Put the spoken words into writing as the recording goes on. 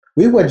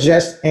We were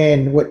just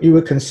in what you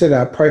would consider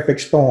a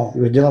perfect storm.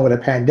 We were dealing with a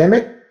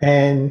pandemic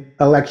and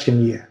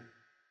election year,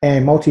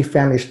 and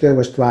multifamily still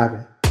was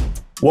thriving.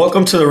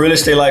 Welcome to the Real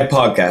Estate Life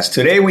Podcast.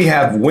 Today we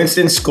have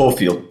Winston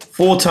Schofield,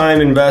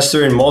 full-time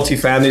investor in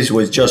multifamilies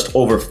with just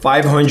over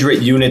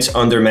 500 units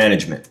under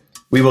management.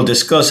 We will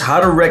discuss how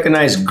to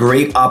recognize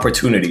great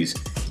opportunities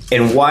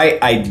and why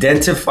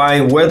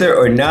identifying whether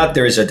or not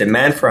there is a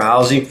demand for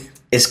housing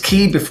is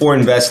key before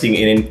investing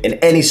in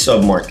any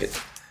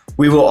submarket.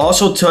 We will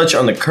also touch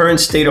on the current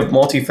state of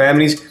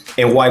multifamilies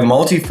and why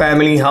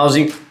multifamily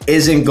housing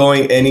isn't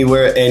going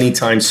anywhere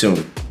anytime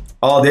soon.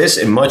 All this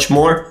and much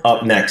more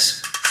up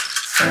next.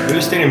 Real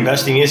estate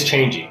investing is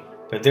changing,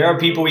 but there are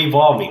people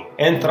evolving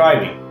and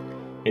thriving.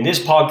 In this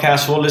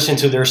podcast, we'll listen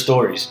to their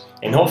stories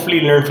and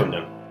hopefully learn from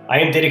them. I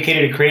am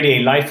dedicated to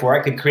creating a life where I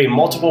could create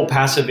multiple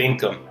passive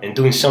income and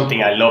doing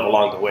something I love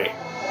along the way.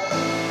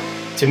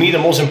 To me, the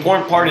most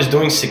important part is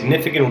doing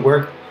significant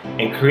work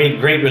and create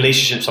great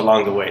relationships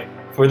along the way.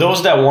 For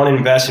those that want to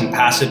invest in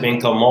passive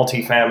income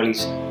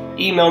multifamilies,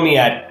 email me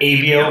at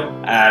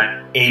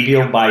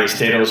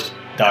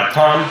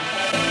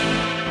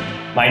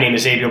abio@abioballesteros.com. My name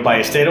is Abio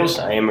Ballesteros.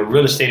 I am a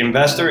real estate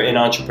investor and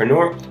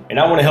entrepreneur, and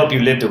I want to help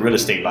you live the real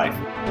estate life.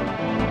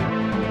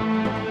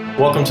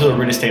 Welcome to the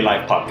Real Estate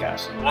Life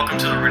Podcast.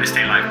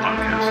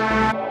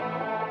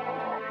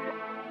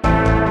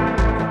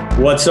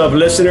 What's up,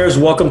 listeners?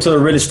 Welcome to the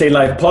Real Estate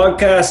Life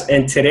Podcast.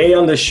 And today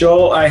on the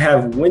show, I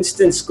have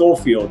Winston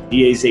Schofield.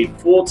 He is a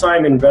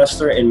full-time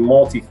investor in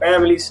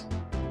multifamilies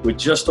with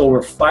just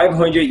over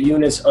 500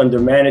 units under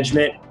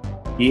management.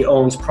 He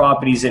owns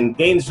properties in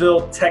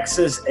Gainesville,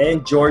 Texas,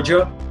 and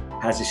Georgia,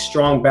 has a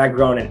strong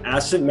background in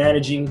asset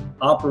managing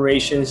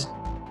operations,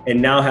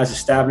 and now has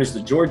established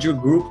the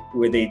Jorjew Group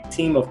with a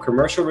team of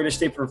commercial real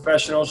estate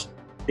professionals.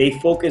 They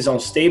focus on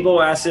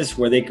stable assets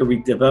where they can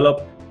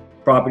redevelop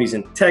properties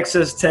in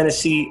Texas,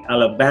 Tennessee,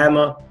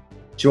 Alabama,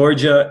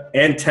 Georgia,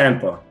 and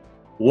Tampa.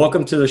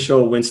 Welcome to the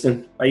show,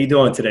 Winston. How are you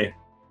doing today?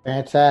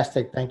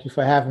 Fantastic. Thank you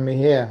for having me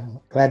here.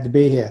 Glad to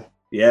be here.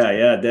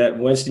 Yeah. That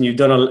Winston, you've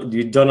done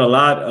a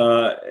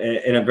lot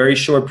in a very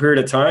short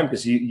period of time,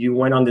 because you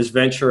went on this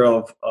venture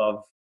of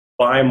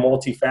buying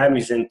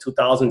multifamilies in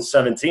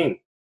 2017.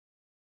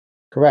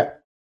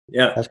 Correct.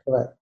 Yeah, that's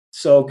correct.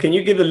 So, can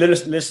you give the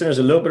listeners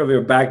a little bit of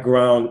your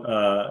background,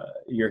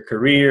 your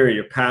career,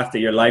 your path that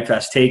your life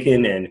has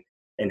taken, and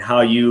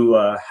how you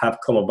have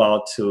come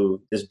about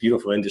to this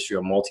beautiful industry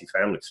of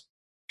multifamilies?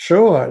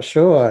 Sure.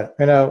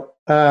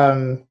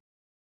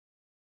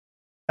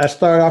 I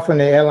started off in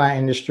the airline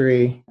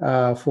industry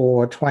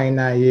for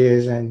 29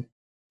 years, and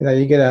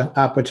you get an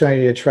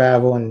opportunity to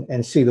travel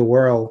and see the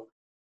world.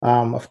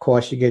 Of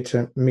course, you get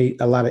to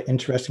meet a lot of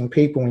interesting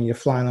people when you're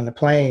flying on the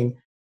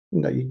plane.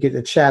 You get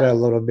to chatter a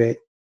little bit,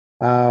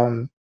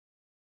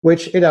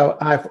 which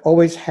I've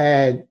always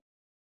had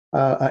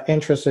an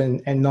interest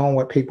in knowing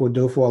what people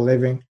do for a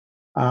living,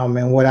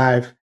 and what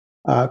I've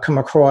come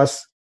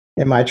across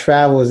in my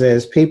travels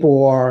is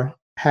people are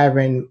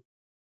having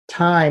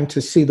time to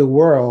see the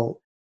world.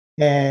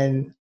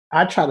 And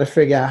I try to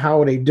figure out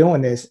how are they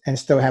doing this and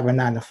still have a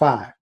 9 to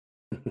 5.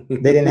 They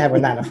didn't have a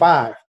 9 to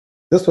 5.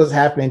 This was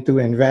happening through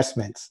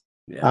investments.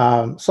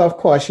 Yeah. So of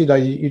course,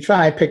 you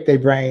try and pick their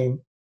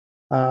brain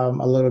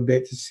a little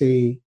bit to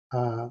see,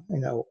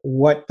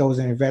 what those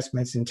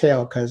investments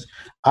entail. Because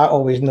I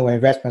always knew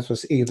investments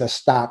was either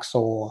stocks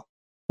or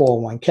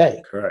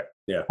 401k. Correct.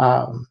 Yeah.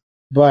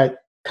 But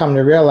come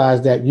to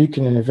realize that you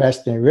can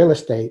invest in real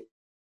estate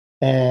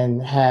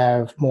and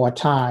have more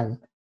time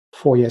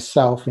for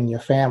yourself and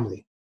your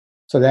family.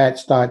 So that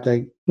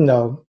started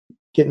to,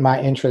 get my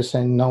interest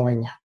in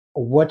knowing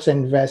what's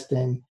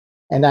investing.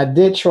 And I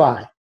did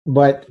try,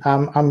 but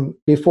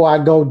before I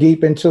go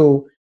deep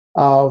into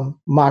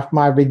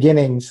my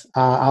beginnings,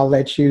 I'll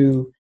let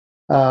you,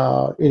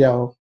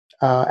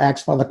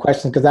 ask other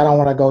questions, because I don't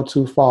want to go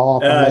too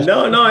far off.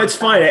 No, it's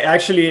fine.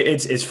 Actually,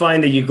 it's fine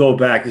that you go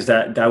back, because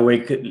that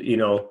way,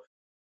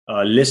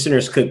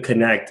 listeners could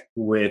connect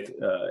with,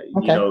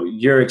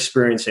 your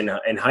experience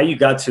and how you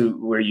got to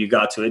where you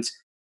got to. It's,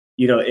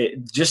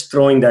 just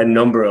throwing that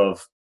number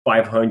of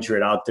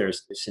 500 out there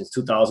since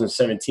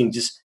 2017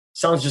 just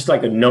sounds just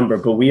like a number,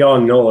 but we all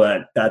know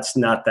that that's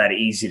not that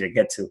easy to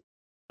get to.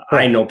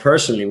 Right. I know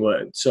personally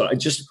what. So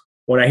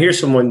when I hear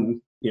someone,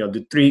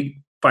 do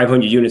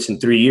 500 units in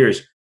 3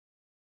 years,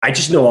 I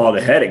just know all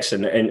the headaches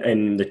and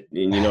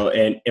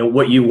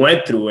what you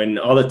went through and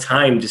all the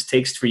time just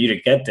takes for you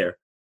to get there.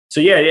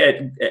 So we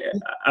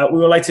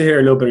would like to hear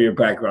a little bit of your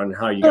background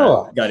and how you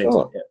got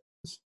into it.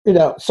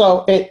 Yeah.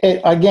 So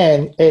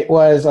it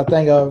was a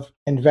thing of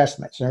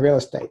investments in real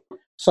estate.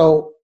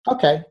 So,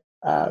 okay,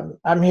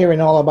 I'm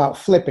hearing all about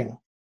flipping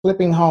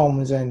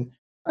homes, and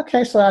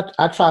so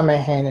I tried my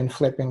hand in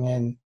flipping,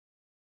 and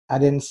I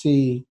didn't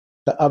see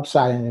the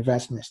upside in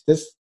investments.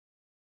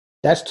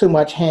 That's too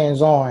much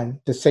hands-on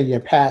to say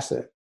you're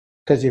passive,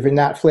 because if you're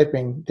not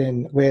flipping,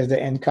 then where's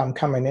the income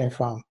coming in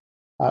from?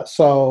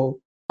 So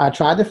I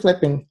tried the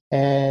flipping,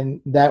 and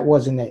that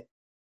wasn't it.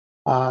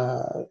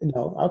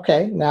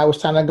 Okay, now it's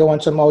time to go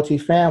into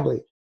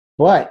multifamily.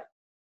 But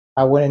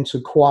I went into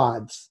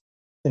quads,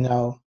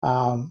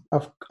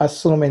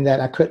 assuming that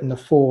I couldn't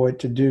afford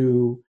to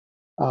do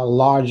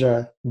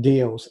larger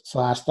deals. So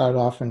I started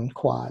off in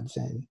quads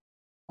and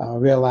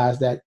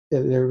realized that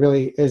there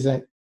really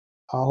isn't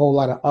a whole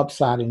lot of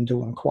upside in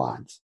doing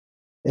quads.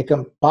 They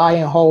can buy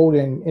and hold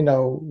and,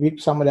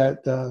 reap some of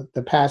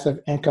the passive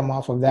income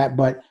off of that,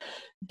 but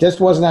this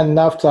wasn't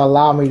enough to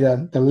allow me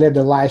to live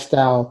the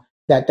lifestyle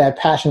that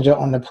passenger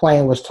on the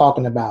plane was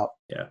talking about.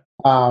 Yeah.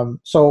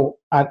 So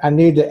I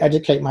needed to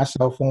educate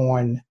myself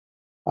on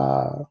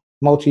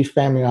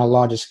multifamily on a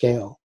larger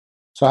scale.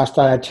 So I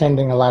started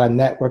attending a lot of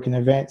networking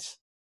events,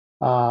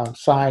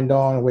 signed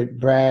on with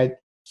Brad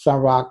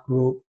Sunrock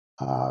Group,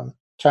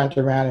 turned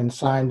around and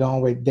signed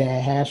on with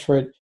Dan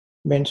Hansford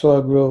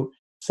Mentor Group,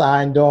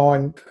 signed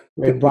on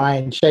with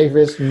Brian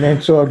Chavis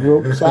Mentor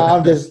Group. So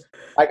I'm just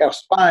like a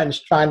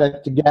sponge trying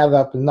to gather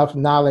up enough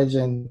knowledge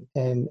and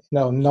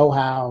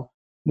know-how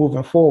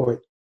moving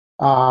forward.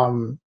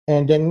 And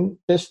then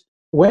just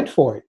went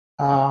for it.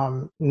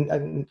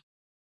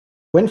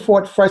 Went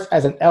for it first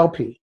as an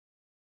LP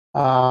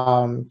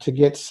to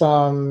get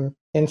some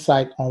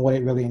insight on what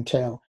it really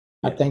entailed.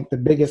 Yeah. I think the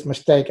biggest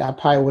mistake I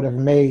probably would have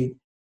made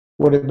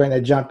would have been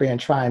to jump in and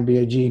try and be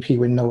a GP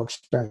with no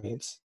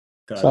experience.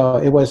 So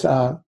it was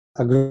a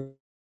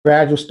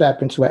gradual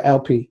step into an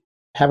LP,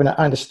 having an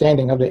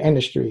understanding of the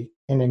industry,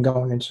 and then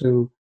going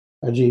into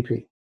a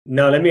GP.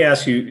 Now, let me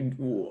ask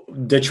you,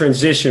 the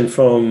transition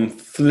from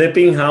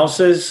flipping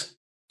houses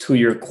to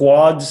your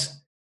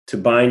quads to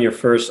buying your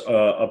first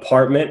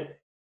apartment,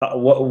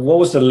 what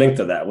was the length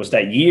of that? Was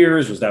that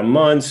years? Was that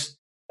months?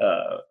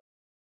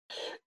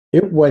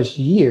 It was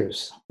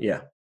years.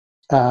 Yeah.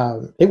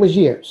 It was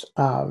years.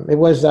 It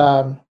was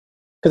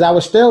because I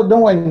was still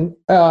doing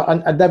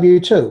a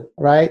W-2,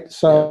 right?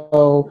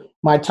 So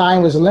my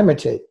time was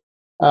limited.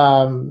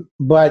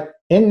 But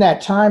in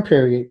that time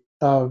period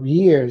of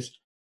years,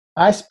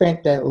 I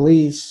spent at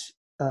least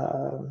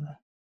probably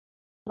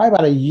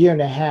about a year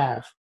and a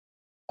half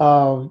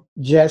of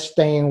just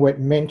staying with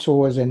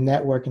mentors and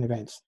networking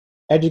events,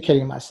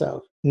 educating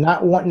myself,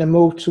 not wanting to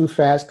move too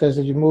fast, because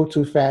if you move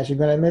too fast, you're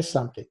going to miss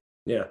something.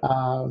 Yeah.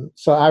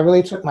 So I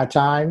really took my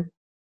time.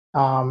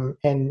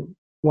 And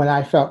when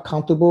I felt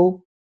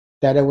comfortable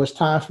that it was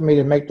time for me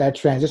to make that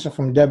transition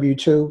from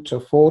W-2 to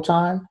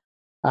full-time,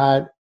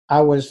 I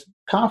was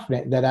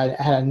confident that I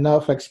had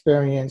enough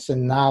experience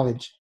and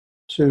knowledge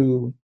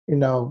to,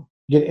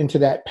 get into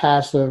that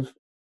passive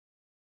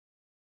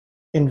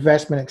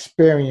investment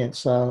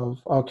experience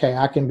of, okay,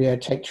 I can be able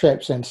to take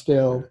trips and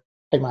still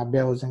pay my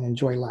bills and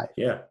enjoy life.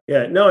 Yeah.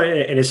 Yeah. No,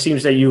 and it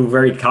seems that you were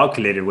very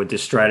calculated with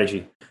this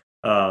strategy.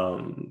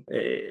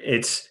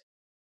 It's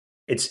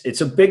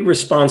a big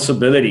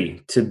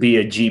responsibility to be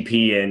a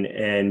GP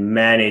and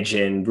manage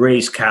and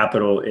raise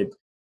capital.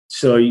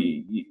 So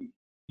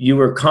you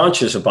were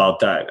conscious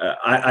about that.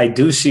 I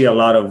do see a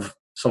lot of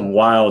some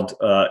wild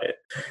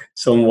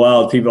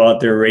people out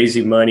there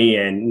raising money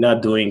and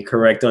not doing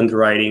correct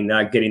underwriting,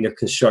 not getting the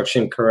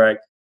construction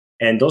correct.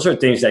 And those are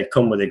things that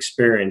come with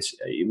experience.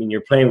 I mean,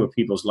 you're playing with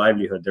people's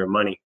livelihood, their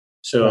money.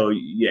 So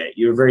yeah,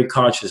 you're very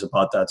conscious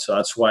about that. So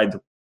that's why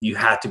you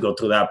had to go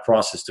through that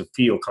process to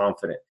feel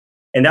confident.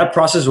 And that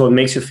process is what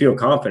makes you feel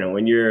confident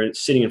when you're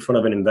sitting in front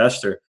of an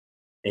investor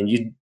and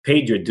you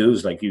paid your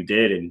dues like you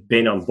did and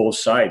been on both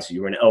sides.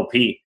 You were an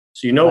LP.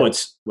 So you know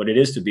what it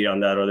is to be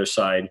on that other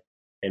side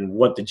and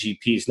what the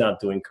GP is not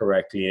doing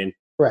correctly and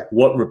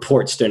what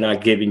reports they're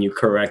not giving you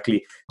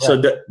correctly.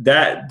 So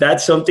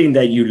that's something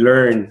that you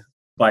learn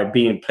by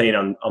being played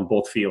on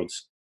both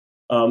fields.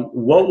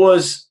 What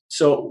was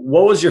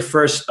your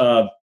first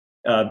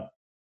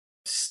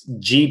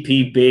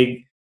GP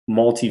big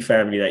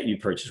multifamily that you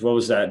purchased? What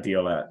was that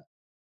deal at?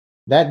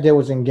 That deal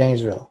was in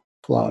Gainesville,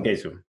 Florida.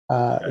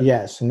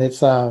 Yes, and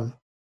it's a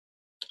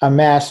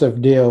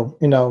massive deal,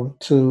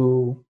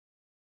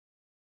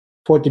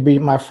 for it to be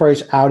my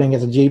first outing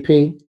as a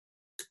GP.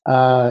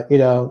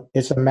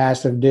 It's a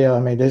massive deal. I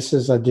mean, this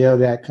is a deal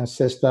that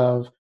consists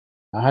of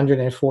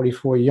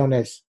 144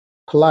 units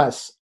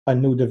plus a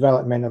new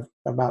development of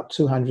about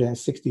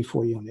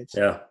 264 units.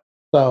 Yeah.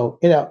 So,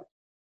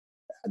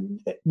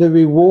 the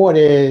reward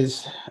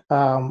is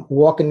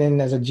walking in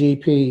as a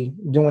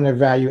GP, doing a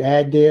value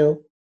add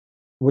deal,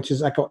 which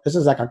is this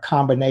is like a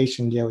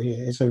combination deal here.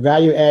 It's a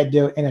value add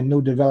deal and a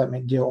new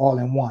development deal all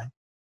in one.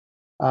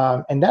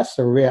 And that's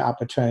a rare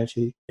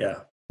opportunity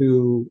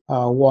to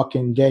walk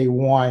in day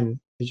one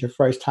as your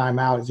first time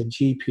out as a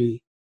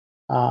GP.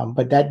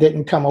 But that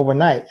didn't come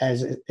overnight,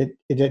 as it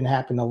didn't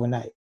happen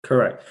overnight.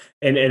 Correct.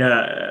 And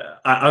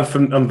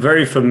I'm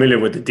very familiar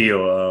with the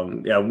deal.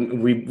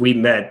 We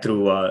met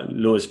through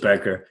Louis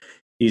Becker.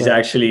 He's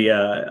actually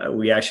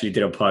we actually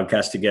did a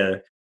podcast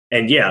together.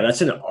 And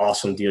that's an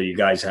awesome deal you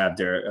guys have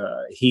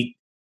there.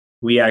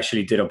 We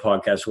actually did a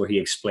podcast where he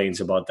explains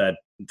about the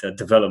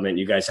development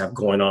you guys have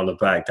going on in the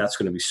back. That's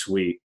going to be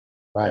sweet.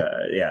 Right.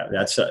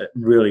 That's a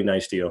really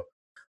nice deal.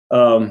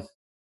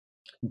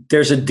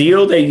 There's a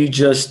deal that you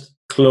just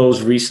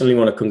closed recently. I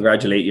want to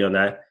congratulate you on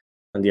that.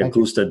 On the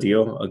Augusta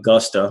deal,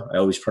 Augusta, I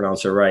always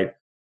pronounce it right,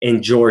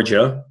 in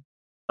Georgia.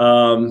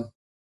 Um,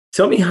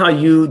 Tell me how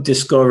you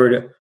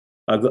discovered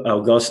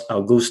Augusta.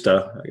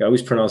 I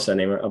always pronounce that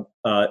name in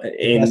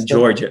Augusta.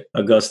 Georgia,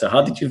 Augusta.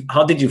 How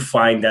did you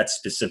find that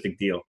specific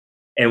deal,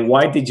 and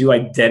why did you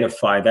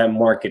identify that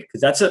market? Because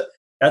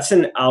that's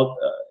an out.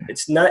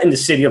 It's not in the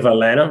city of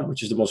Atlanta,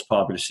 which is the most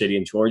popular city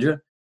in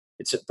Georgia.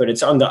 But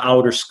it's on the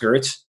outer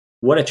skirts.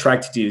 What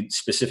attracted you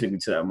specifically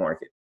to that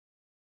market?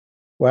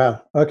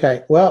 Wow.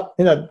 Okay. Well,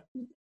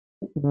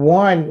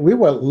 one, we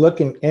were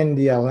looking in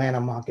the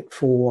Atlanta market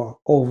for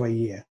over a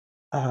year.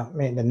 I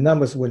mean, the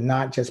numbers would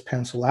not just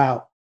pencil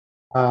out.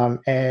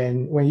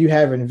 And when you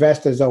have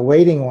investors are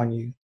waiting on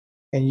you,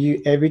 and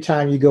you every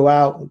time you go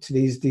out to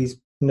these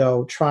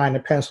trying to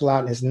pencil out,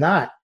 and it's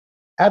not.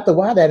 After a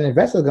while, that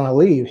investor is going to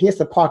leave. He has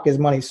to park his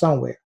money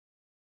somewhere.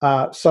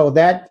 So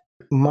that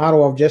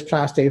model of just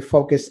trying to stay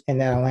focused in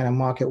that Atlanta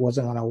market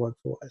wasn't going to work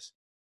for us.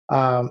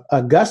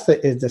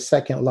 Augusta is the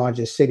second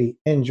largest city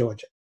in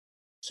Georgia.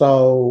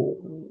 So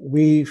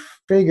we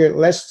figured,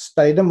 let's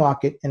study the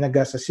market in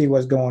Augusta, see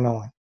what's going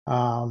on.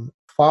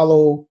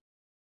 Follow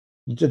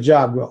the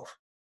job growth.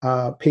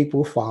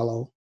 People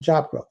follow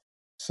job growth.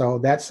 So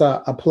that's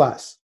a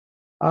plus.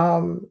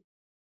 So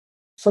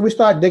we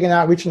started digging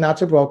out, reaching out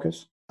to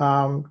brokers.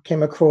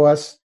 Came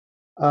across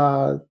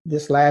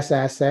this last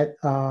asset,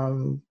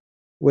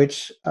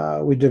 which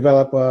we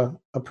developed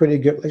a pretty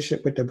good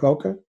relationship with the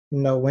broker.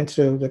 Went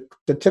to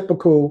the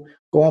typical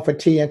going for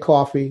tea and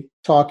coffee,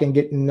 talking,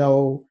 getting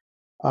to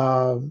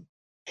know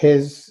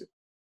his,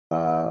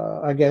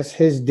 I guess,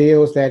 his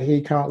deals that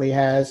he currently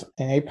has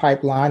in a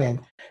pipeline, and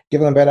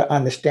giving a better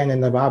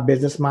understanding of our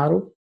business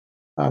model.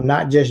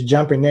 Not just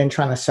jumping in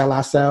trying to sell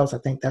ourselves. I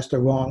think that's the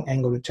wrong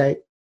angle to take.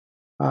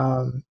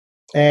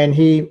 And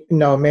he,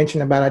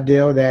 mentioned about a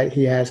deal that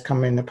he has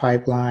come in the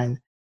pipeline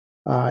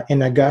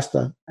in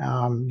Augusta.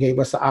 Gave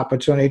us the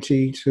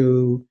opportunity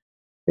to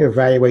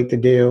evaluate the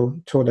deal,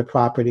 tour the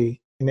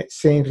property, and it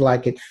seems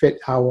like it fit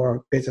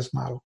our business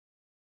model.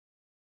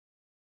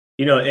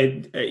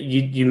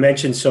 You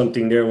mentioned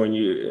something there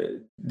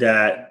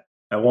that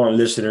I want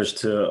listeners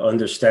to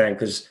understand,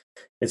 because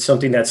it's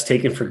something that's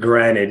taken for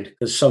granted.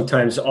 Because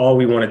sometimes all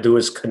we want to do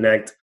is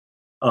connect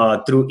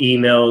through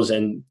emails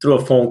and through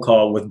a phone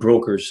call with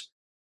brokers.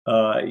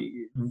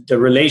 The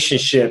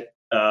relationship,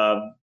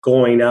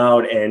 going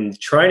out and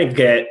trying to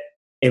get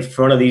in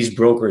front of these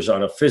brokers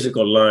on a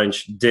physical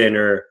lunch,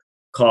 dinner,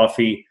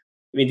 coffee.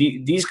 I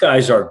mean, these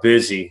guys are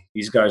busy.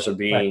 These guys are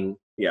being,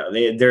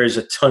 there's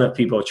a ton of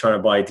people trying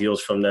to buy deals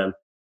from them.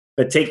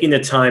 But taking the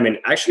time and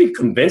actually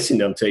convincing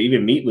them to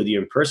even meet with you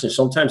in person,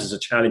 sometimes is a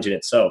challenge in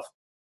itself,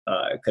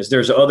 because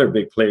there's other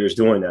big players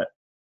doing that.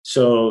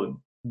 So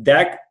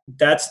that's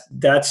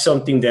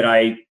something that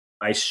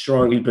I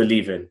strongly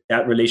believe in,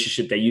 that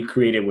relationship that you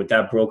created with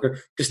that broker.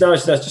 Because now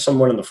it's not just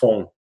someone on the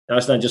phone. Now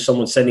it's not just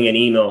someone sending an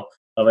email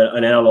of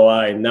an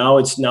LOI. Now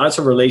it's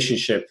a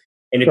relationship.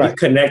 And if you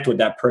connect with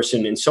that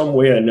person in some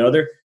way or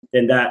another,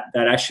 then that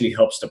actually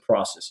helps the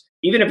process.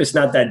 Even if it's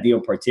not that deal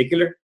in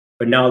particular,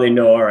 but now they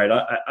know, all right,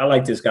 I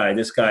like this guy.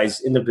 This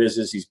guy's in the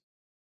business.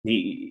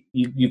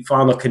 You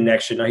found a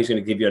connection. Now he's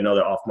going to give you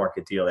another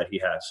off-market deal that he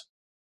has.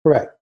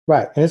 Correct.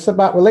 Right. And it's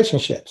about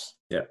relationships.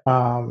 Yeah.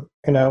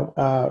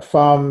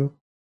 From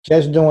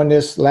just doing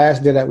this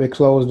last deal that we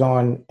closed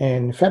on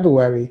in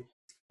February,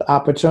 the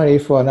opportunity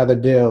for another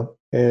deal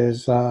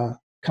is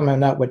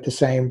coming up with the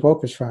same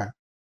brokerage firm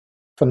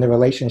from the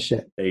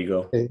relationship. There you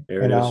go. There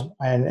it is.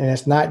 And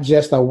it's not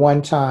just a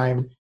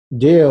one-time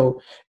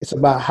deal. It's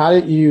about how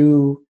did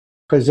you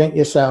present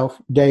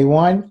yourself day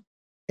one,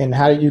 and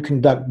how did you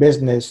conduct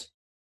business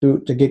to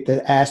get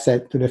the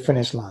asset to the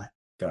finish line.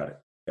 Got it.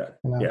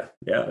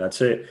 Yeah,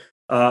 that's it.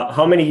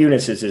 How many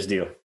units is this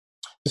deal?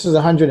 This is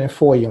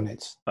 104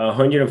 units.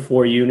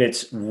 104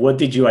 units. What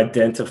did you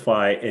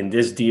identify in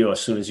this deal as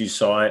soon as you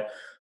saw it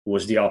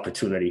was the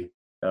opportunity?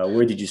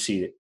 Where did you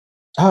see it?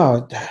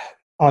 Oh,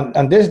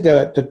 on this,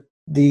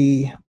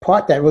 the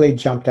part that really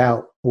jumped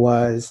out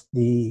was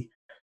the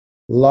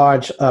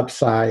large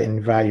upside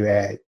in value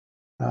add.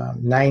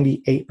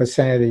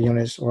 98% of the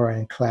units were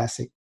in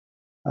classic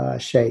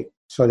shape.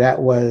 So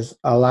that was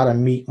a lot of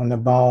meat on the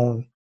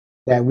bone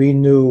that we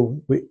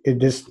knew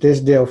this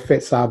deal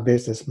fits our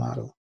business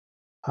model.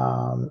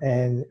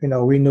 And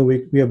we knew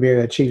we'll be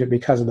able to achieve it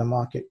because of the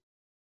market.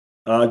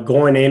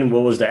 Going in,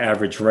 what was the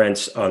average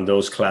rents on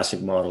those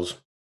classic models?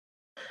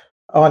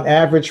 On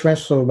average,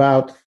 rents were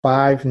about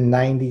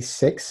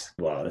 $596.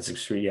 Wow, that's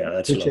extreme. Yeah,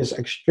 that's which low. is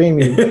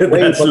extremely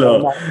that's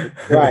low.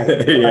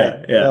 Right.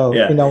 Yeah. So,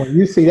 when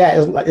you see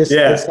that,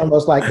 it's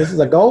almost like this is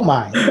a gold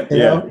mine.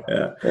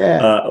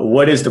 Yeah.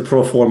 What is the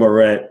pro forma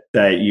rent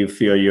that you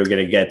feel you're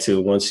going to get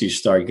to once you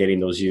start getting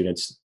those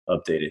units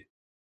updated?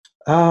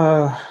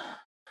 About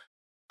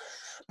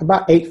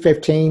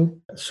 $815.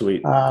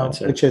 Sweet.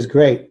 Which is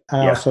great.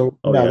 So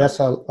that's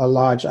a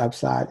large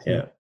upside.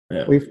 Yeah.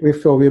 We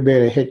feel we'll be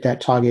able to hit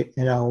that target,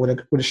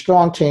 with a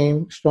strong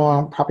team,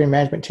 strong property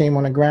management team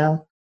on the ground,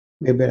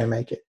 we'll be able to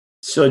make it.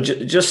 So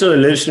just so the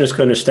listeners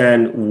can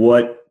understand,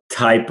 what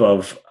type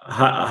of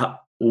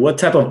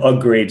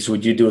upgrades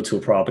would you do to a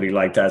property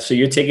like that? So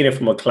you're taking it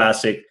from a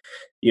classic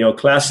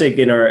classic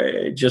in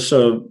our, just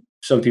so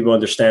some people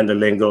understand the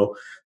lingo,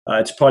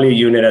 it's probably a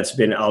unit that's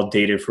been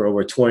outdated for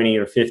over 20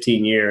 or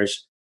 15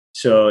 years.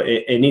 So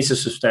it needs a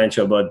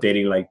substantial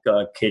updating, like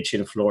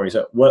kitchen floors.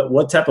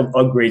 What type of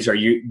upgrades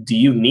do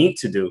you need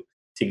to do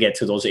to get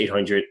to those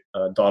 $800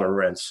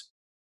 rents?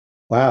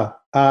 Wow.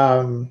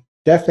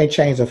 Definitely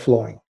change the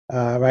flooring.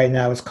 Right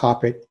now it's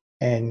carpet,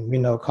 and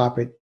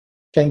carpet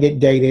can get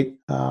dated.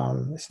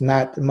 It's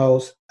not the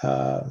most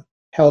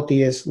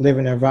healthiest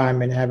living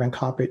environment having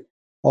carpet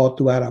all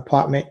throughout an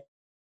apartment,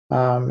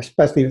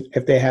 especially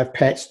if they have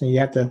pets, and you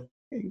have to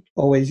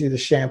always either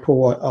shampoo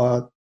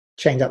or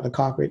change out the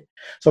carpet.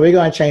 So we're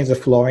going to change the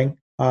flooring.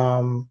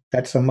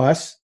 That's a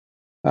must.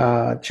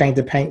 Change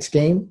the paint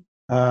scheme.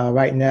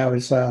 Right now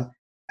it's a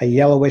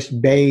yellowish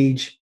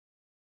beige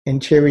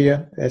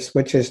interior,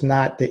 which is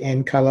not the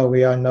in color.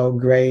 We all know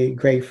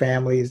gray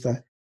family is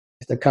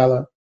the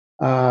color.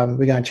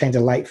 We're going to change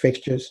the light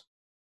fixtures.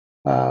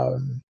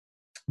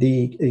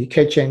 The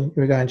kitchen,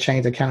 we're going to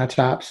change the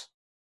countertops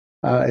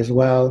as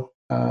well.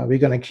 We're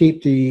going to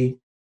keep the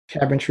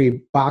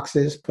cabinetry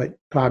boxes, but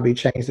probably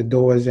change the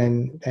doors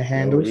and the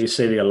handles. You're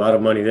saving a lot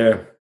of money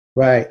there.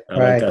 Right. I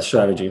like that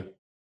strategy.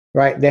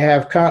 Right.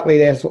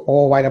 There's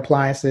all white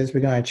appliances. We're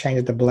going to change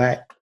it to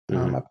black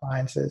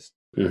appliances.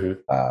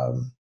 Mm-hmm.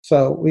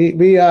 So we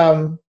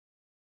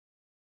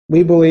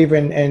believe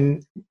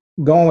in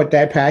going with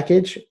that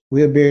package.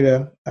 We'll be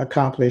able to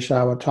accomplish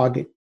our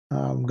target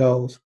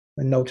goals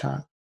in no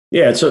time.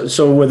 Yeah.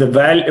 So with the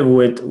value,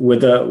 with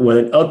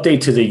an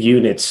update to the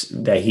units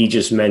that he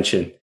just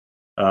mentioned,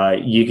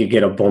 you could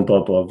get a bump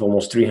up of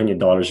almost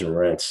 $300 in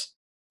rents.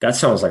 That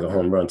sounds like a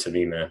home run to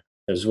me, man.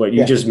 Because what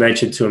you just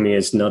mentioned to me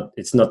is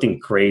it's nothing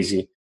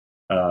crazy.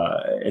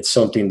 It's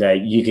something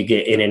that you could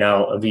get in and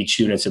out of each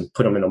unit and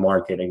put them in the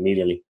market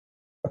immediately.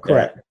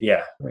 Correct.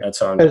 Yeah,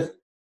 that's on.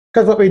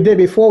 Because what we did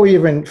before we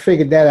even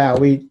figured that out,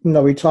 we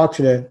talked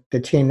to the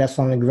team that's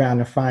on the ground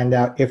to find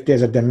out if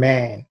there's a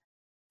demand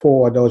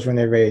for those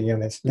renovated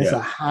units. There's a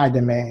high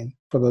demand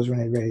for those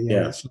renovated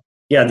units.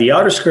 Yeah, the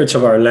outer skirts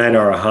of our land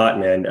are hot,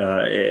 man.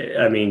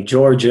 I mean,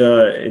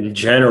 Georgia in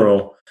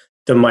general,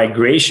 the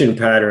migration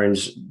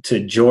patterns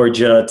to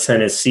Georgia,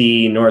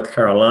 Tennessee, North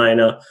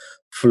Carolina,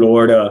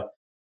 Florida,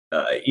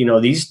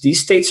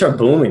 these states are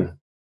booming.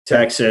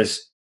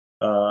 Texas,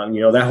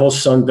 that whole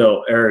Sun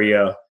Belt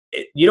area.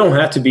 You don't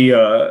have to be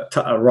a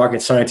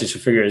rocket scientist to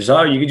figure this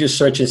out. You can just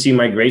search and see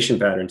migration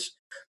patterns.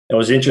 It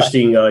was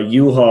interesting.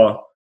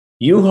 U-Haul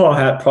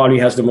probably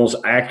has the most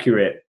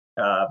accurate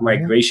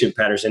migration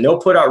patterns, and they'll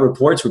put out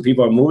reports where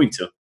people are moving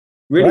to.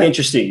 Really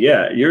interesting.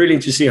 Yeah, you're really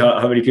interested to see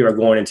how many people are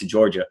going into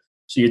Georgia.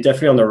 So you're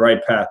definitely on the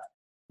right path.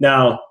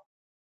 Now,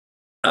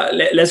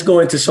 let's go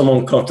into some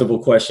uncomfortable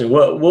question.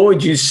 What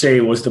would you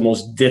say was the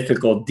most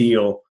difficult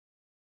deal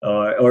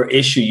or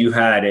issue you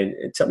had,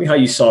 and tell me how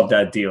you solved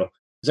that deal?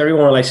 Because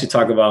everyone likes to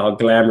talk about how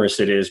glamorous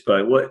it is,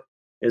 but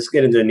let's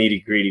get into the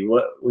nitty gritty.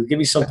 Give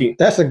me something.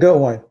 That's a good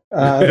one.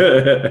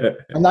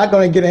 I'm not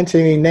going to get into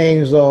any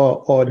names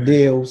or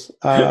deals.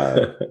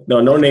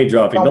 No name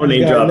dropping. No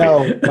name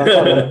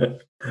dropping.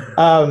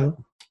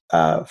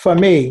 No. For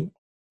me,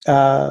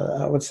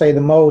 I would say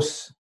the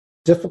most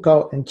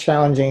difficult and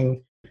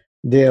challenging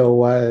deal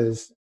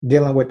was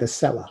dealing with the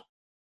seller.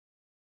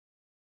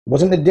 It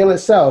wasn't the deal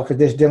itself, it's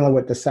just dealing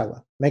with the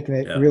seller, making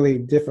it really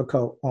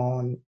difficult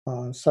on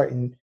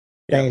certain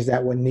things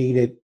that were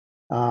needed.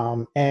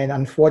 And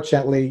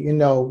unfortunately,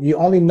 you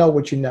only know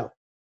what you know.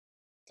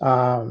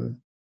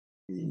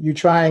 You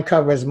try and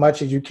cover as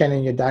much as you can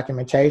in your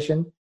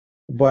documentation,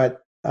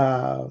 but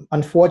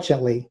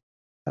unfortunately,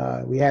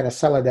 we had a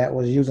seller that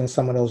was using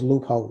some of those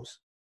loopholes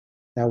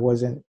that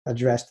wasn't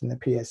addressed in the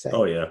PSA.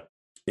 Oh, yeah.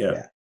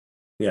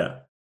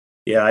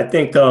 I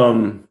think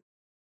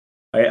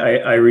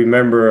I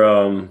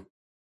remember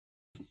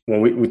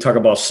when we talk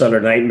about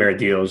seller nightmare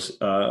deals.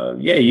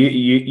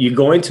 You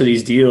go into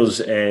these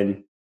deals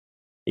and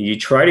you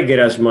try to get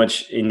as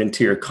much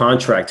into your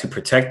contract to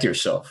protect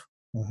yourself.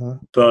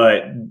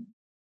 But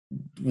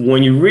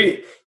when you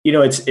really,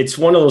 it's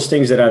one of those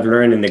things that I've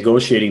learned in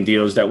negotiating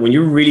deals, that when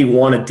you really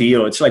want a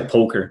deal, it's like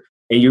poker,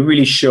 and you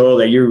really show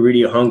that you're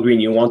really hungry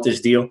and you want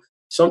this deal.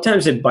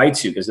 Sometimes it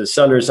bites you because the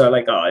sellers are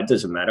like, oh, it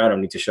doesn't matter. I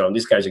don't need to show them.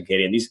 These guys are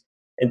getting these.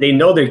 And they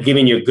know they're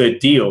giving you a good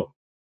deal.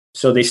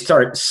 So they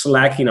start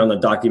slacking on the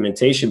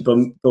documentation. But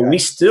we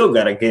still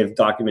got to give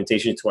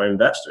documentation to our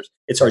investors.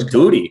 It's our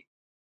duty.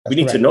 We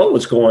need to know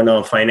what's going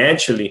on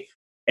financially.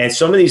 And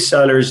some of these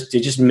sellers, they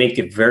just make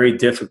it very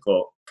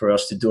difficult for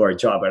us to do our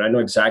job. And I know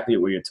exactly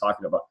what you're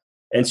talking about.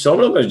 And some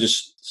of them are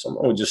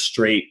just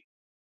straight,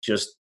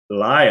 just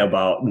lie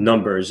about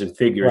numbers and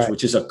figures,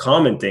 which is a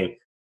common thing,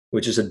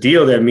 which is a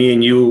deal that me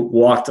and you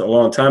walked a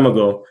long time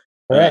ago.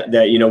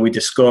 That we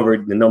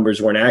discovered the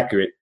numbers weren't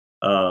accurate.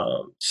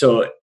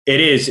 So it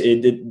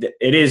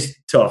is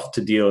tough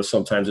to deal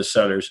sometimes with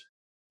sellers,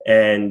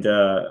 and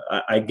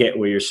I get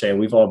what you're saying.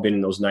 We've all been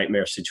in those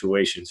nightmare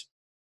situations.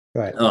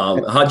 Right.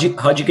 How'd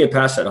you get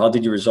past that? How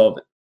did you resolve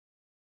it?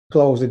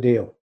 Close the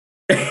deal.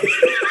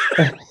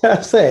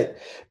 That's it.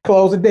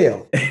 Close the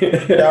deal.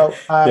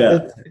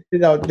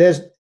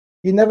 There's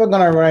you're never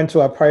going to run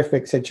into a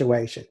perfect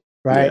situation,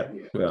 right?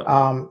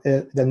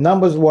 The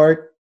numbers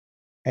work,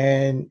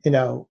 and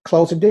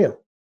close the deal.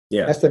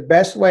 Yeah. That's the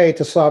best way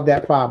to solve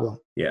that problem.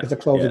 Yeah. Is to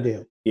close the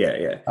deal.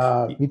 Yeah.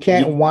 You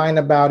can't whine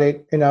about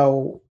it.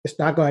 It's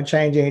not going to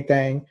change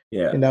anything.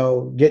 Yeah.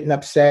 Getting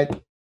upset,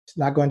 it's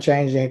not going to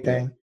change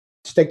anything. Yeah.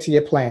 Stick to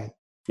your plan.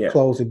 Yeah.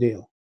 Close the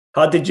deal.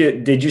 How did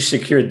you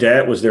secure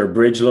debt? Was there a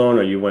bridge loan,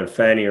 or you went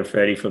Fannie or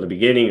Freddie from the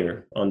beginning,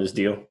 or on this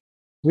deal?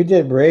 We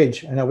did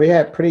bridge. We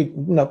had pretty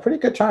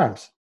good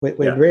terms with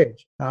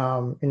bridge.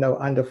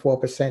 Under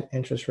 4%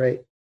 interest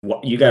rate.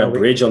 You got a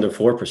bridge under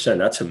 4%.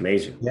 That's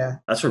amazing. Yeah.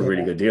 That's a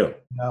really good deal.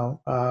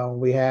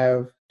 We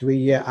have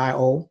 3-year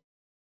IO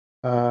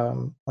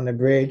on the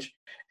bridge.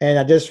 And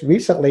I just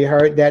recently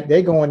heard that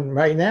they're going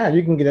right now,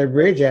 you can get a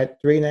bridge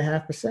at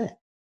 3.5%.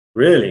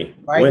 Really?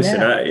 Right, Winston,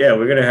 now.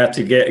 We're going to have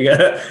to I'm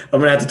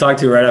going to have to talk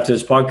to you right after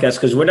this podcast,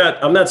 because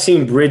I'm not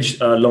seeing bridge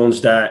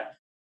loans that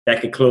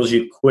could close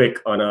you quick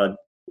on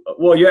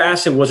well, your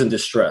asset wasn't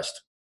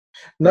distressed.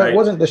 No, right? It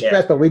wasn't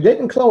distressed, but we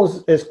didn't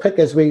close as quick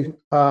as we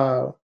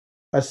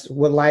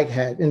would like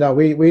had.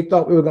 We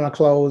thought we were going to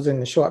close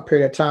in a short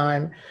period of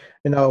time.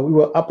 We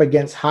were up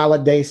against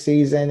holiday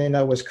season,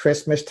 it was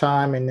Christmas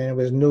time, and then it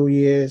was New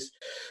Year's.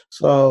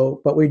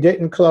 But we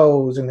didn't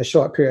close in a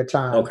short period of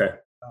time. Okay.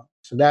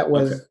 So that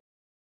was,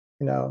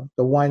 the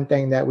one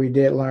thing that we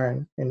did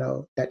learn,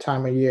 that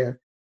time of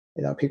year,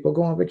 people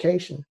go on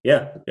vacation.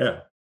 Yeah.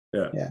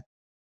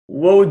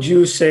 What would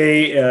you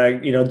say,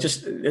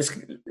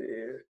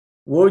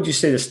 what would you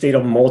say the state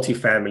of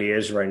multifamily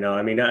is right now?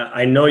 I mean,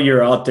 I know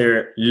you're out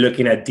there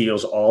looking at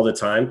deals all the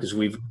time, because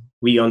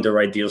we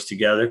underwrite deals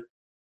together.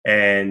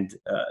 And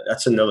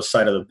that's another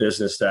side of the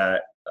business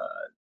that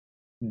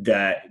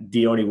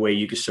the only way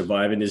you can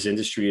survive in this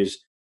industry is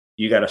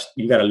you gotta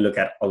look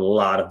at a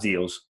lot of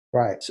deals.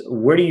 Right. So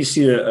where do you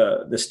see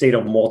the state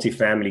of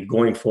multifamily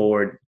going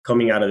forward,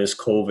 coming out of this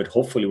COVID?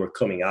 Hopefully we're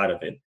coming out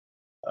of it.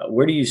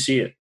 Where do you see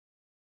it?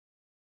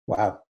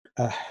 Wow.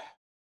 I'm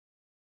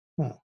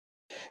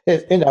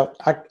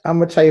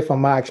gonna tell you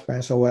from my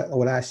experience of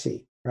what I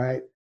see.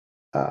 Right.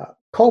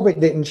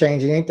 COVID didn't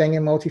change anything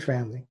in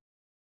multifamily.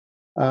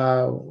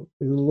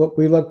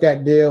 We looked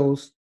at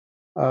deals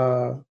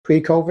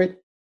pre-COVID,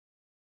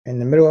 in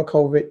the middle of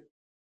COVID,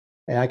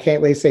 and I can't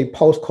really say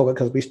post-COVID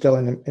because we're still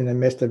in the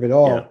midst of it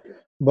all. Yeah.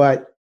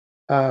 But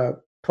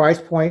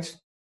price points,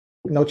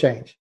 no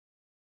change.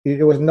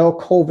 There was no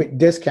COVID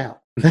discount.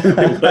 There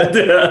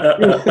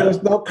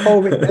was no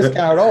COVID discount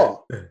at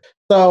all.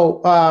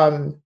 So,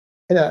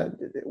 in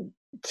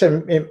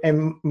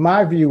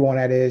my view on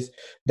that is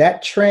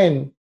that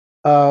trend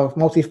of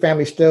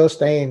multifamily still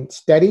staying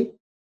steady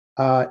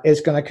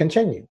is going to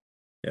continue.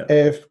 Yeah.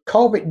 If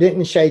COVID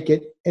didn't shake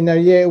it,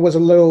 it was a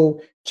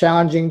little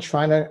challenging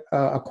trying to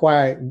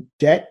acquire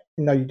debt.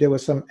 There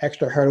was some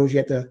extra hurdles you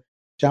had to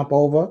jump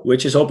over.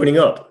 Which is opening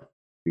up.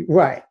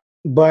 Right.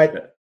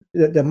 But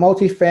the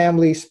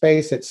multifamily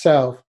space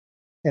itself,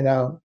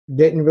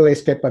 didn't really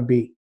skip a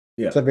beat.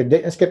 Yeah. So if it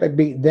didn't skip a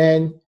beat,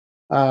 then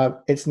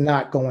it's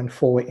not going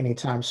forward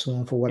anytime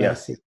soon for what I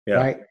see. Yeah.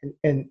 Right.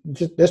 And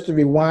just to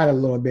rewind a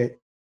little bit,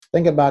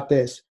 think about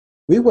this.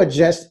 We were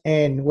just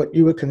in what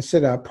you would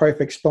consider a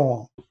perfect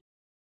storm.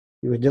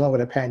 You were dealing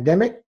with a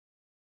pandemic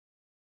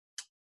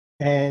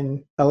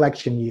and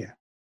election year.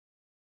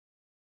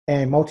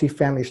 And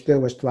multifamily still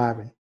was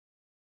thriving.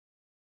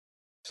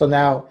 So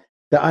now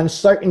the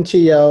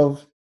uncertainty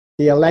of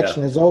the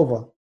election is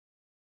over.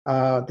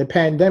 The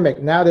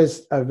pandemic, now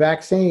there's a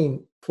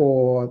vaccine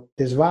for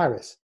this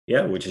virus.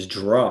 Yeah, which has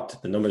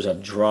dropped. The numbers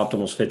have dropped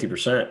almost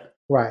 50%.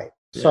 Right.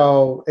 Yeah.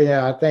 So,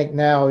 I think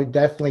now we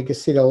definitely can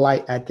see the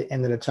light at the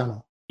end of the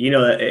tunnel.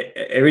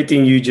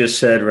 Everything you just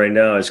said right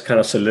now is kind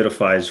of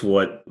solidifies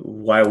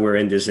why we're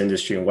in this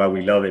industry and why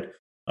we love it.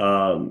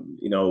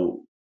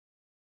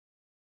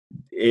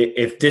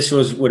 If this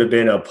would have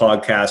been a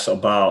podcast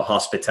about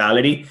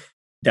hospitality,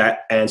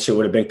 that answer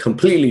would have been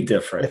completely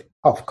different.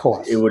 Of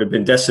course. It would have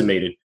been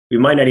decimated. We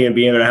might not even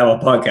be able to have a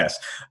podcast.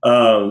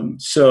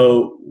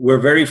 So we're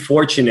very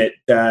fortunate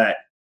that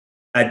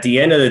at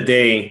the end of the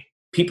day,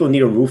 people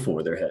need a roof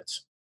over their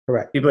heads.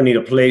 Correct. People need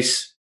a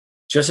place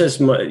just as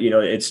much,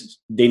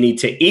 they need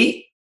to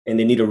eat and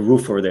they need a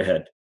roof over their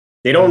head.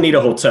 They don't need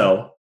a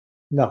hotel.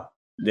 No.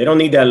 They don't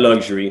need that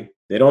luxury.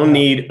 They don't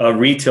need a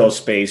retail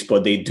space,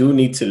 but they do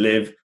need to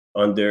live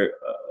under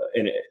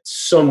in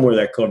somewhere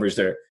that covers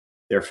their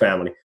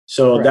family.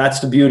 So That's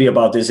the beauty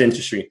about this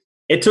industry.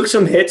 It took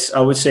some hits.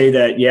 I would say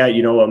that,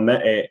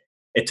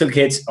 it took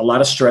hits, a lot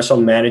of stress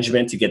on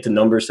management to get the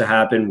numbers to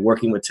happen,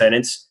 working with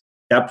tenants.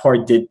 That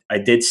part I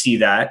did see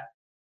that.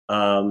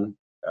 I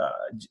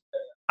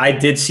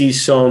did see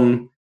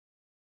some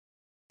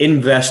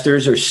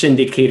investors or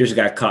syndicators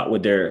got caught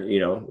with their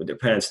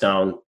pants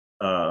down,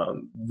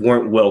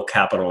 weren't well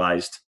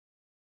capitalized.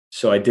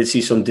 So I did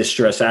see some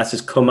distressed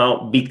assets come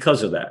out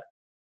because of that,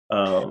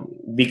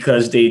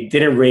 because they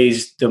didn't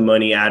raise the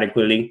money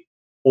adequately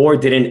or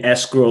didn't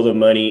escrow the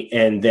money,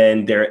 and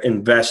then their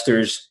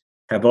investors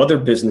have other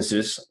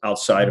businesses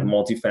outside of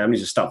multifamily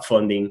to stop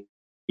funding,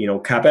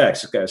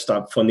 CapEx, got to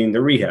stop funding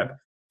the rehab.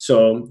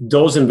 So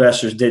those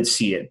investors did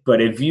see it.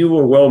 But if you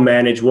were well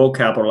managed, well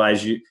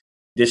capitalized, you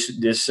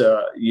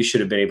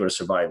should have been able to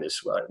survive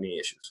this without any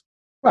issues.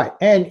 Right,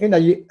 and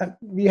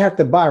you have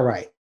to buy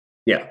right.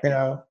 Yeah.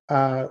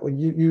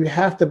 You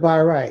have to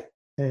buy right,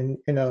 and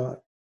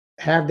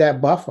have that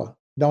buffer.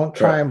 Don't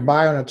try and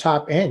buy on the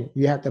top end.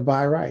 You have to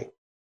buy right.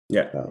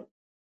 Yeah.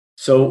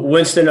 So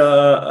Winston,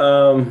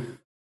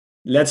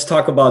 let's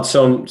talk about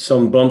some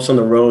bumps on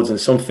the roads and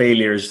some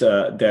failures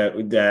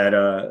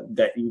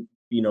that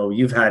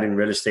you've had in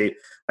real estate.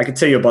 I can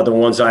tell you about the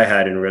ones I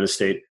had in real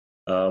estate.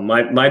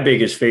 My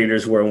biggest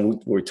failures were when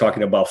we're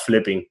talking about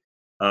flipping,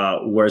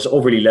 whereas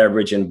overly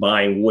leveraged and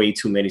buying way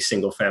too many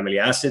single family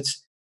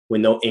assets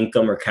with no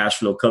income or cash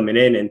flow coming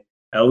in. And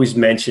I always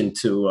mention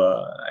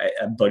to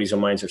buddies of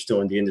mine who are still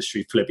in the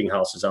industry flipping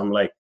houses, I'm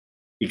like,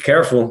 be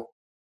careful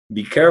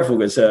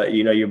because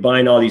you're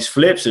buying all these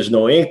flips, there's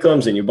no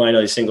incomes, and you're buying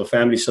all these single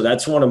families. So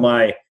that's one of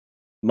my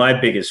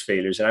biggest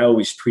failures, and I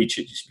always preach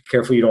it. Just be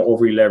careful you don't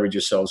overly leverage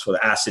yourselves for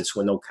the assets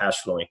with no cash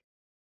flowing.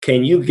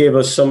 Can you give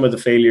us some of the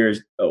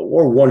failures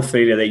or one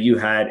failure that you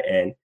had,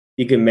 and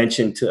you can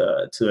mention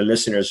to the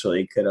listeners so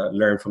they could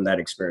learn from that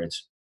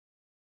experience?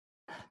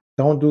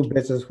 Don't do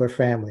business with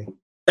family.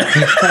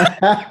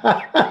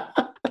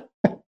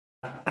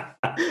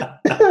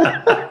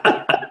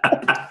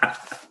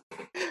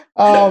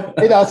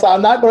 So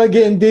I'm not going to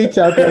get in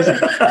detail,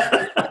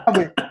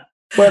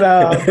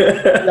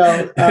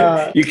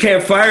 you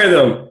can't fire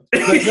them.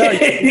 No,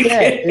 you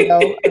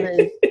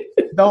can't.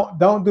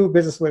 Don't do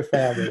business with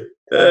family.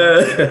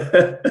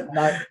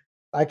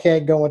 I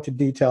can't go into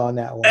detail on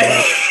that one.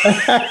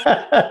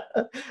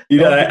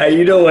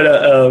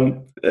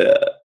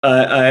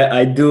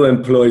 I do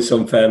employ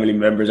some family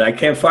members. I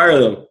can't fire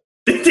them.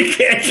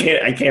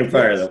 I can't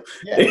fire them.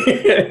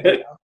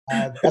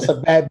 That's a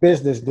bad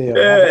business deal.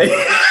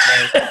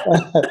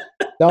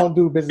 Don't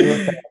do business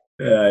with family.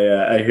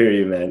 Yeah, I hear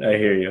you, man. I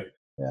hear you.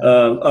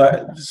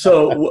 Yeah.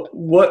 So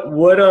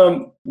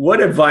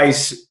what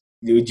advice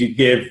would you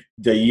give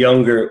the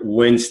younger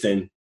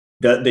Winston,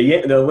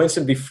 the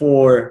Winston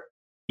before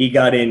he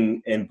got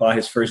in and bought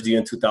his first deal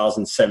in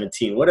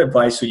 2017? What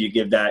advice would you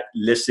give that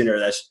listener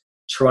that's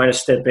trying to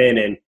step in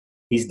and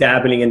he's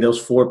dabbling in those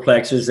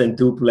fourplexes and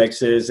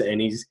duplexes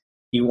and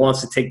he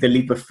wants to take the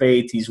leap of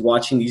faith? He's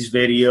watching these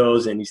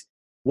videos and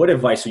what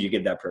advice would you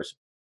give that person?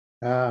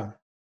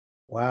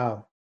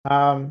 Wow.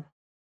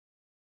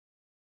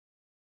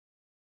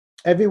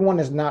 Everyone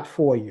is not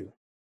for you.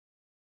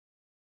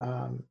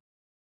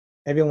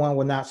 Everyone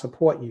will not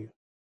support you.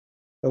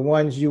 The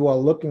ones you are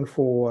looking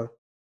for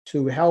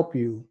to help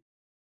you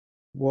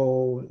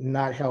will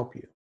not help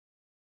you.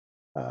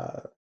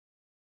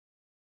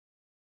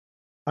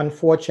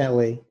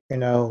 Unfortunately,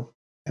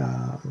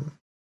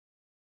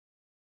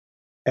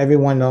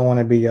 everyone don't want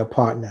to be your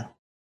partner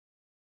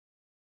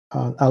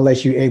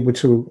unless you're able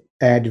to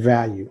add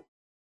value.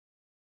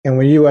 And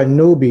when you're a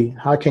newbie,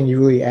 how can you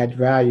really add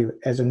value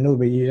as a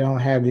newbie? You don't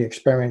have the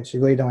experience.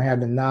 You really don't have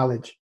the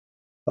knowledge.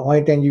 The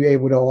only thing you're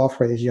able to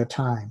offer is your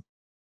time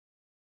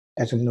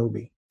as a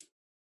newbie.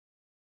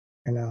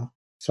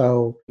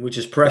 So which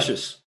is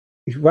precious.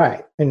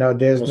 Right.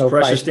 There's no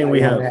precious thing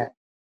we have. That.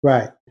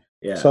 Right.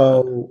 Yeah.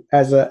 So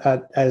as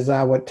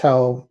I would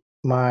tell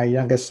my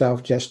younger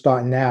self just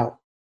starting out,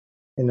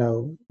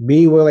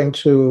 be willing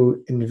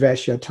to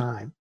invest your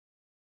time.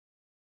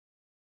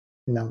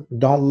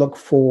 Don't look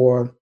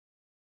for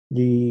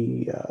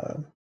the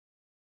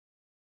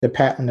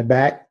pat on the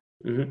back.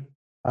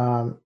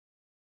 Mm-hmm.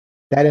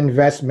 That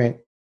investment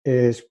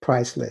is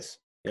priceless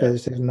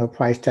because there's no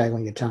price tag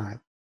on your time.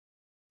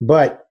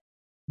 But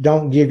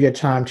don't give your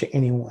time to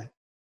anyone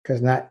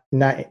because not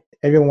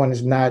everyone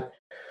is not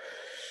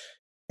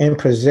in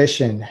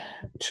position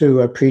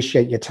to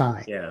appreciate your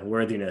time. Yeah,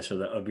 worthiness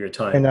of your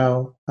time.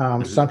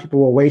 Mm-hmm. Some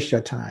people will waste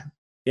your time.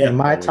 Yeah, and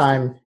my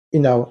time,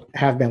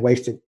 have been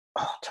wasted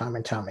time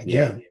and time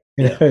again.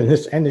 Yeah. In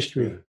this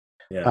industry.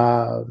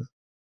 Yeah.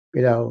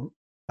 The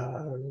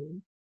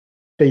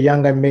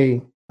younger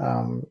me,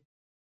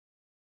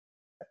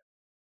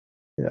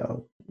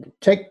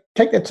 take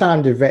the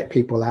time to vet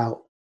people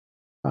out,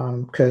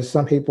 because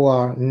some people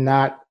are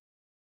not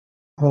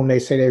whom they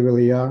say they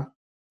really are.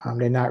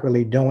 They're not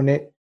really doing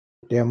it.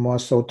 They're more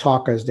so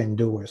talkers than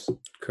doers.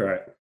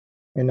 Correct.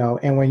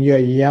 And when you're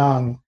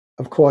young,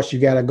 of course, you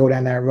got to go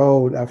down that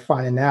road of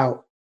finding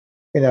out,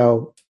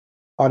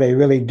 are they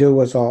really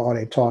doers or are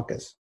they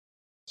talkers?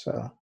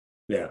 So.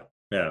 Yeah.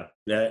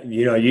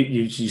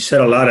 You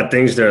said a lot of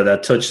things there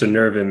that touched a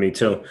nerve in me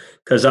too,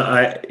 because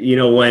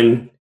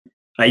when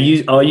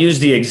I'll use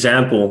the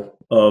example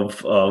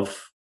of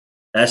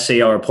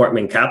SAR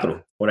Apartment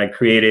Capital when I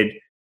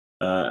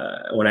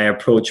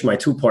approached my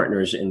two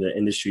partners in the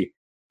industry.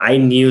 I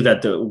knew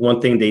that the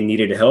one thing they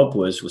needed help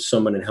was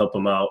someone to help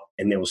them out,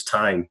 and there was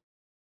time.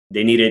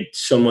 They needed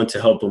someone to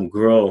help them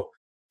grow.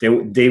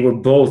 They were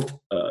both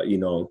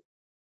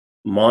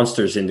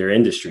monsters in their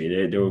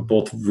industry. They were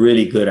both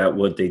really good at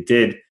what they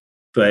did,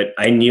 but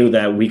I knew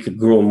that we could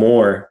grow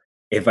more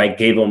if I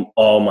gave them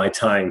all my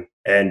time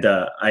And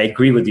I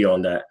agree with you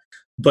on that.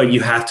 But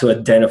you have to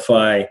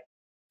identify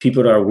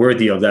people that are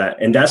worthy of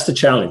that. And that's the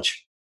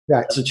challenge.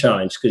 Right. That's a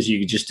challenge because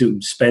you just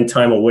spend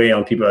time away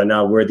on people that are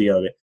not worthy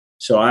of it.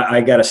 So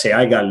I got to say,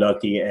 I got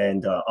lucky.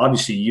 And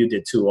obviously you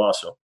did too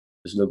also.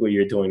 Because look what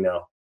you're doing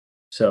now.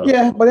 So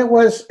Yeah, but it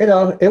was,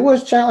 it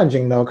was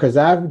challenging though, because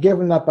I've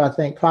given up, I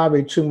think,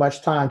 probably too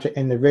much time to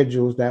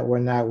individuals that were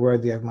not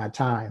worthy of my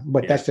time.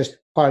 But that's just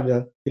part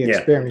of the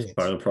experience. It's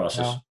part of the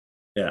process.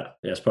 Yeah,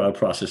 it's part of the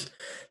process.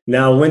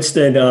 Now,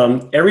 Winston,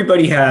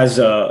 everybody has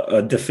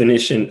a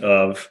definition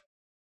of,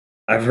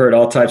 I've heard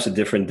all types of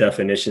different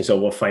definitions of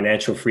what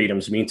financial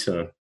freedoms mean to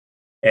them.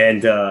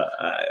 And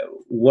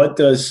what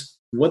does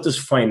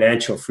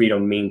financial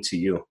freedom mean to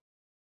you?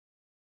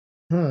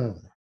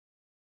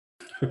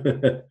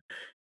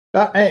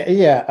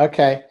 Yeah,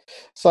 okay.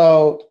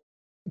 So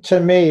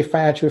to me,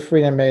 financial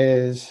freedom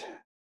is,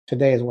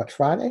 today is what,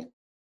 Friday?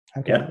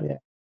 Okay, yeah.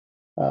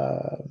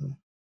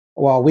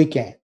 Well,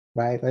 weekend,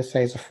 right? Let's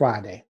say it's a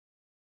Friday.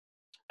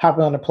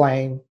 Hopping on a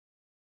plane,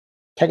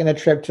 taking a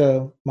trip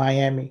to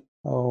Miami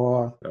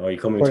or you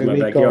coming Puerto to my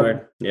Rico,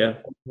 backyard? Yeah.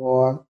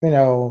 Or,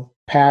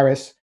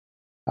 Paris,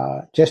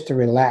 just to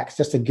relax,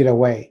 just to get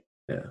away.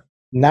 Yeah.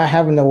 Not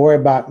having to worry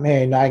about,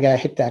 man, I got to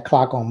hit that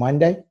clock on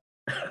Monday.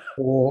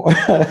 Or I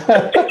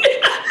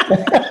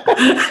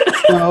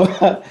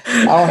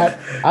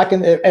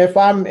can, if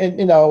I'm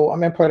in,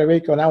 I'm in Puerto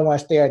Rico and I want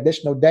to stay an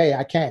additional day,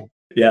 I can.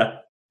 Yeah.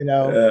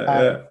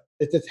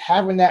 It's just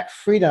having that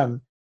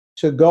freedom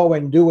to go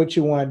and do what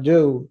you want to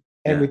do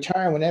and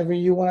return whenever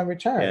you want to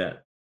return. Yeah.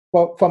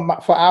 But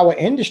for our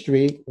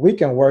industry, we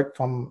can work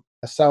from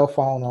a cell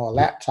phone or a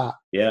laptop.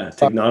 Yeah.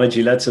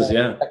 Technology lets us.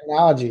 Yeah.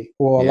 Technology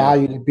will allow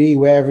you to be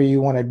wherever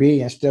you want to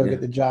be and still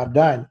get the job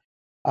done,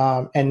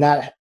 and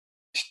not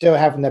still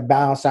having to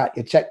balance out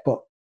your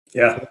checkbook.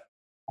 Yeah.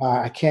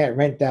 I can't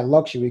rent that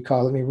luxury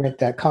car. Let me rent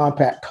that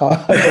compact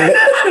car. I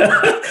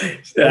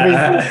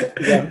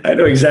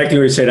know exactly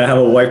what you're saying. I have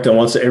a wife that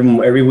wants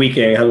every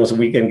weekend, wants a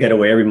weekend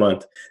getaway every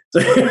month.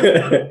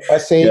 I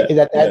see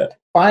that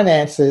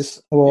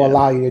finances will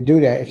allow you to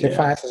do that. If your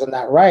finances are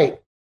not right,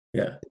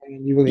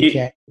 you really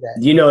can't do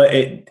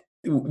that.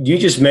 You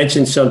just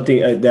mentioned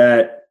something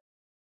that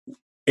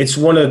it's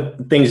one of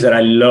the things that I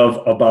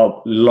love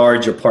about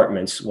large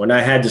apartments. When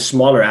I had the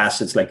smaller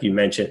assets, like you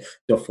mentioned,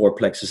 the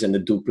fourplexes and the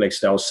duplex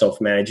that I was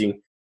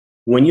self-managing,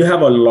 when you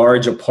have a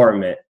large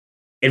apartment,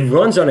 it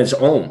runs on its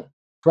own.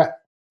 Correct.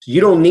 You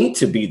don't need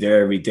to be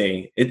there every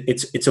day.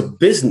 It's a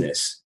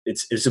business.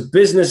 It's a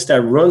business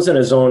that runs on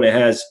its own. It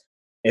has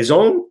its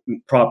own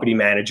property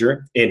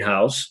manager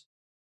in-house.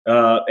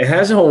 It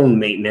has its own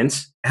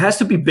maintenance. It has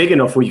to be big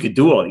enough where you could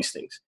do all these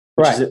things.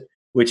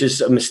 Which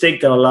is a mistake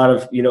that a lot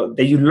of,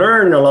 that you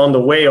learn along the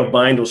way of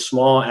buying those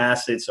small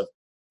assets of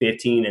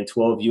 15 and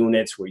 12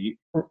 units where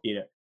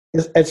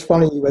It's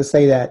funny you would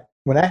say that.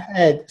 When I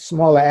had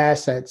smaller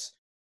assets,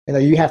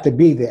 you have to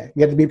be there.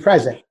 You have to be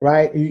present,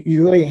 right?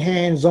 You really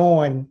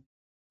hands-on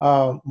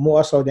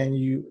more so than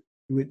you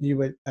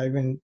would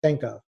even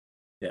think of.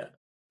 Yeah.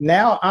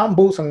 Now I'm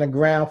boots on the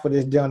ground for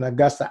this deal in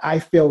Augusta. I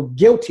feel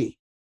guilty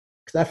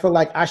because I feel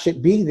like I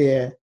should be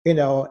there,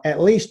 at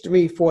least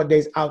 3-4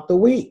 days out the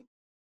week.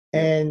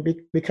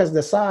 And because of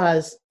the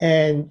size,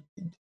 and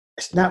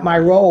it's not my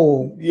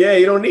role. Yeah,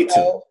 you don't need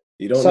to.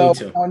 You don't need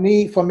to. No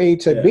need for me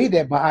to be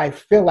there, but I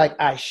feel like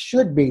I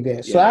should be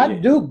there. So I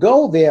do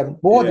go there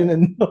more than the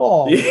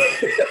norm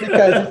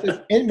because it's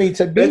in me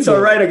to be there. It's all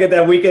right to get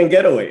that weekend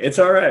getaway. It's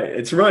all right.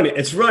 It's running.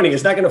 It's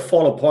not going to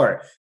fall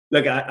apart.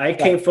 Look, I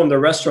came from the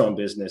restaurant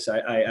business.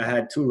 I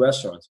had 2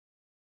 restaurants.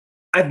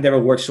 I've never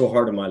worked so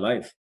hard in my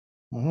life.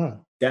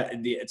 Mm-hmm.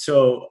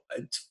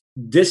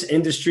 This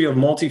industry of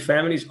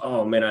multifamilies,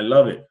 oh man, I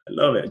love it. I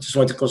love it. I just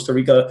went to Costa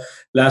Rica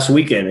last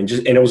weekend, and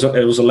it was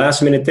a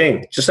last minute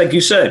thing, just like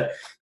you said.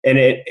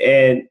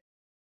 And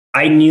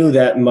I knew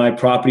that my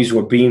properties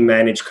were being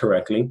managed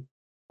correctly.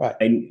 Right.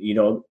 And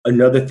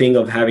another thing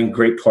of having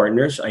great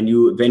partners, I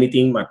knew if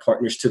anything, my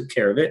partners took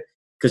care of it,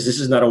 because this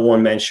is not a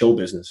one-man show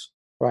business.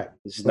 Right.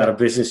 This is not a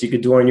business you could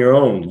do on your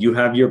own. You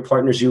have your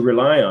partners you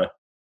rely on.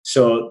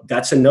 So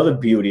that's another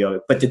beauty of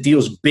it. But the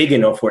deal's big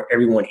enough where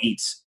everyone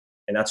eats.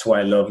 And that's why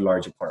I love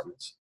large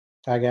apartments.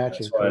 I got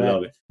you. That's why I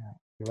love it.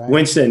 Right.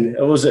 Winston,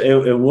 it was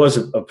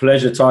a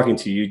pleasure talking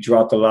to you. You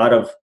dropped a lot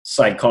of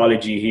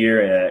psychology here,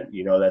 and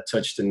that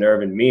touched the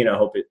nerve in me, and I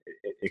hope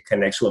it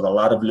connects with a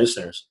lot of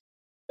listeners.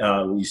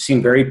 You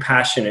seem very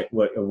passionate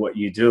of what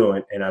you do,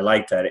 and I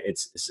like that.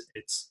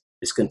 It's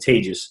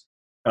contagious.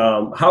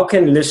 How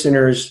can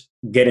listeners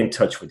get in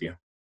touch with you?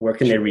 Where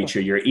can they reach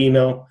you? Your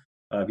email,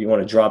 if you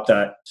want to drop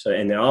that.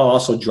 And then I'll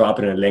also drop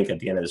it in a link at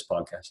the end of this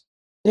podcast.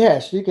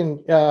 Yes, you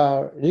can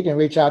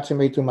reach out to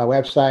me through my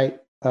website,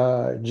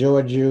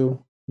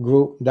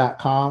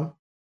 jorjew.group.com,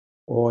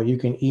 or you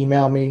can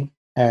email me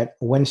at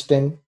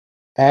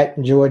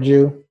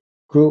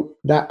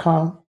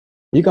winston@jorjewgroup.com.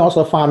 You can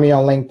also find me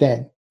on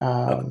LinkedIn,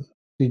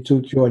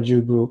 through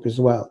Jorjew Group as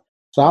well.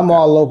 So I'm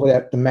all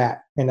over the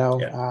map,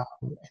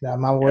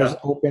 my word's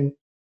open,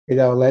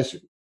 let's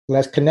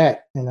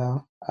connect,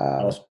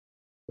 Awesome.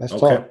 let's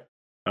talk.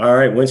 All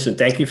right, Winston,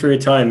 thank you for your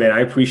time, man.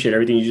 I appreciate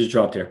everything you just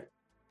dropped here.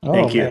 Oh,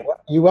 Thank you. man,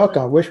 you're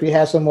welcome. I wish we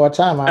had some more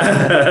time.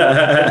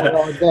 I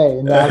all day.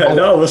 You know,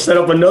 No, we'll set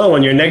up another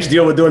one. Your next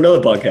deal, we'll do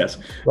another podcast.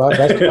 Well,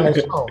 that's coming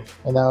soon.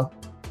 You know,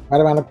 right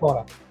around the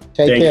corner.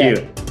 Take care. Thank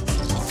you.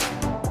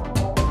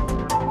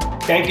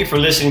 Thank you for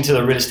listening to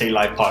the Real Estate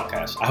Life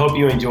podcast. I hope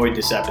you enjoyed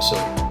this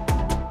episode.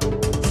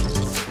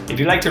 If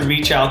you'd like to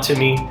reach out to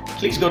me,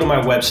 please go to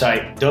my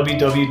website,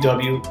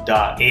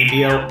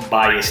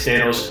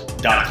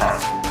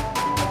 www.ablballesteros.com.